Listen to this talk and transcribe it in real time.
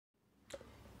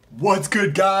What's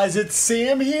good, guys? It's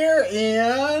Sam here,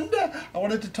 and I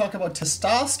wanted to talk about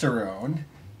testosterone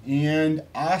and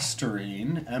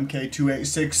Ostarine,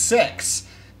 mk2866,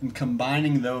 and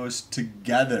combining those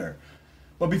together.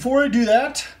 But before I do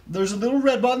that, there's a little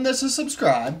red button that says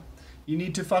subscribe. You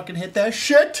need to fucking hit that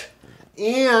shit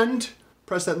and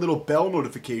press that little bell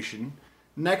notification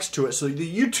next to it so the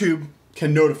YouTube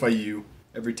can notify you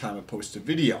every time I post a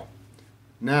video.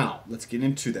 Now, let's get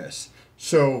into this.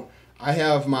 So, I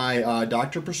have my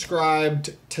doctor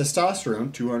prescribed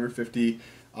testosterone, 250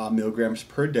 milligrams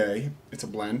per day. It's a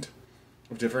blend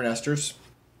of different esters.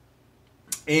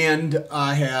 And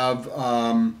I have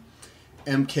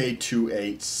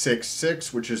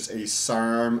mk2866, which is a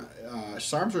SARM.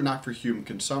 SARMs are not for human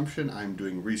consumption. I'm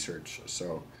doing research,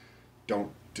 so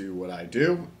don't do what I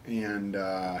do. And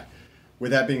with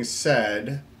that being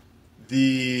said,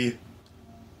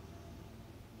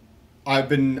 I've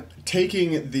been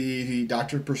taking the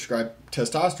doctor prescribed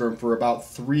testosterone for about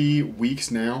 3 weeks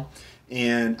now,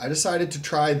 and I decided to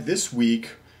try this week,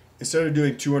 instead of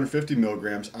doing 250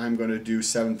 milligrams, I'm going to do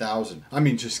 7,000. I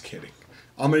mean, just kidding.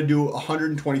 I'm going to do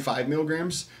 125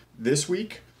 milligrams this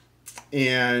week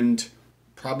and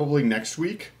probably next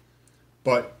week,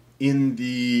 but in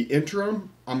the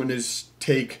interim, I'm going to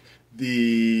take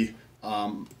the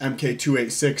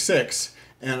mk2866,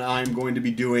 and I'm going to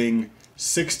be doing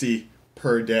 60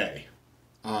 per day.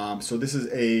 So this is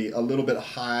a little bit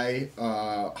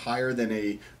higher than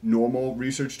a normal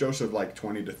research dose of like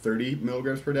 20 to 30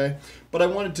 milligrams per day. But I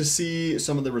wanted to see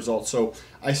some of the results. So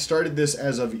I started this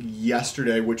as of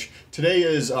yesterday, which today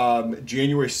is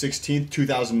January 16th,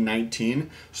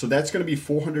 2019. So that's going to be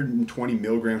 420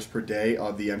 milligrams per day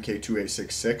of the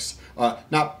mk2866.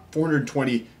 Not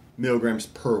 420 milligrams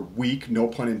per week, no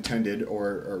pun intended,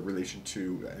 or relation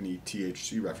to any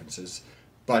THC references.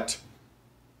 But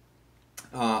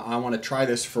I want to try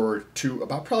this for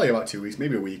probably about 2 weeks,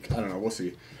 maybe a week. I don't know. We'll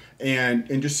see, and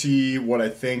just see what I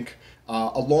think,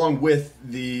 along with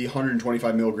the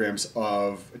 125 milligrams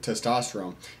of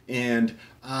testosterone. And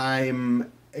I'm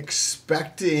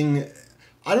expecting.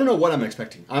 I don't know what I'm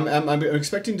expecting. I'm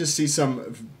expecting to see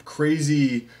some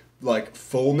crazy like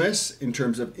fullness in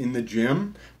terms of in the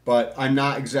gym, but I'm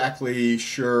not exactly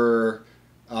sure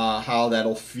how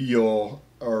that'll feel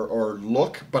or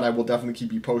look, but I will definitely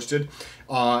keep you posted.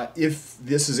 If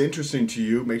this is interesting to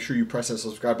you, make sure you press that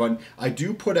subscribe button. I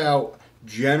do put out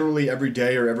generally every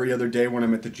day or every other day when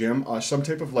I'm at the gym some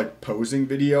type of like posing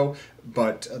video,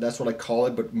 but that's what I call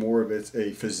it, but more of it's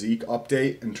a physique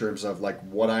update in terms of like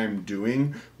what I'm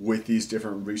doing with these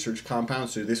different research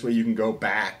compounds. So this way you can go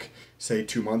back, say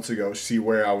 2 months ago, see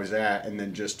where I was at, and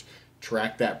then just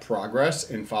track that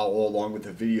progress and follow along with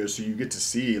the video, so you get to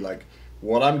see like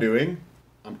what I'm doing.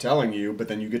 I'm telling you, but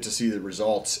then you get to see the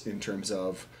results in terms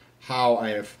of how I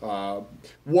have, how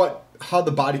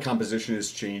the body composition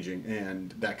is changing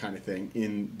and that kind of thing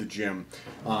in the gym.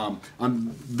 I'm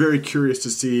very curious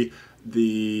to see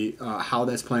how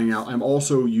that's playing out. I'm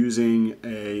also using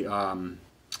a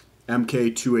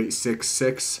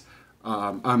mk2866,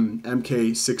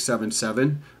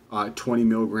 mk677, 20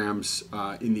 milligrams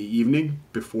in the evening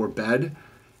before bed,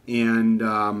 and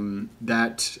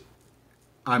that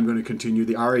I'm going to continue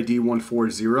the RAD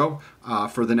 140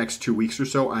 for the next 2 weeks or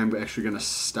so. I'm actually going to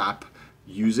stop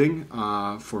using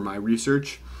for my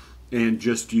research and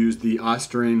just use the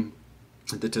Ostarine,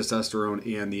 the testosterone,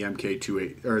 and the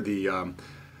mk28 or the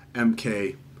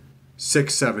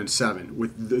mk677.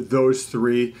 With those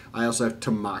three, I also have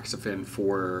tamoxifen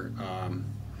for.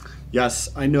 Yes,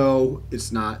 I know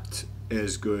it's not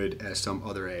as good as some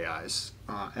other AIs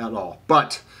at all,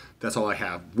 but that's all I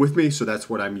have with me, so that's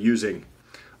what I'm using.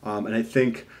 And I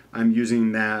think I'm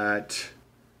using that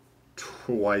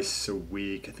twice a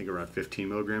week, I think around 15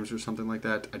 milligrams or something like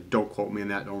that. Don't quote me on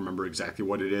that. I don't remember exactly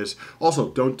what it is. Also,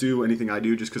 don't do anything I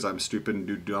do just because I'm stupid and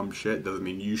do dumb shit. Doesn't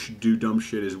mean you should do dumb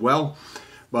shit as well.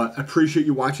 But I appreciate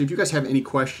you watching. If you guys have any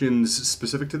questions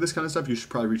specific to this kind of stuff, you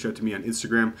should probably reach out to me on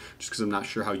Instagram, just because I'm not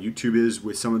sure how YouTube is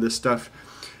with some of this stuff.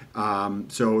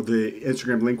 So the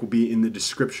Instagram link will be in the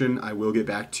description. I will get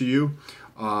back to you.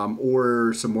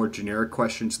 Or some more generic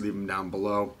questions, leave them down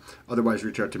below. Otherwise,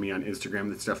 reach out to me on Instagram.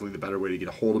 That's definitely the better way to get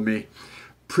a hold of me.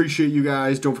 Appreciate you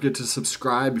guys. Don't forget to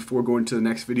subscribe before going to the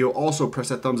next video. Also, press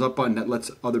that thumbs up button. That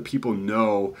lets other people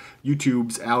know.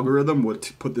 YouTube's algorithm will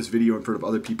put this video in front of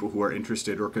other people who are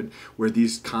interested, or where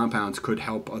these compounds could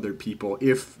help other people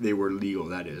if they were legal.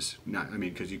 That is,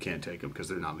 because you can't take them because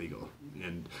they're not legal,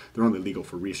 and they're only legal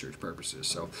for research purposes.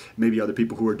 So maybe other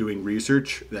people who are doing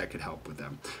research, that could help with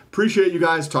them. Appreciate you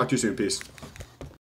guys. Talk to you soon. Peace.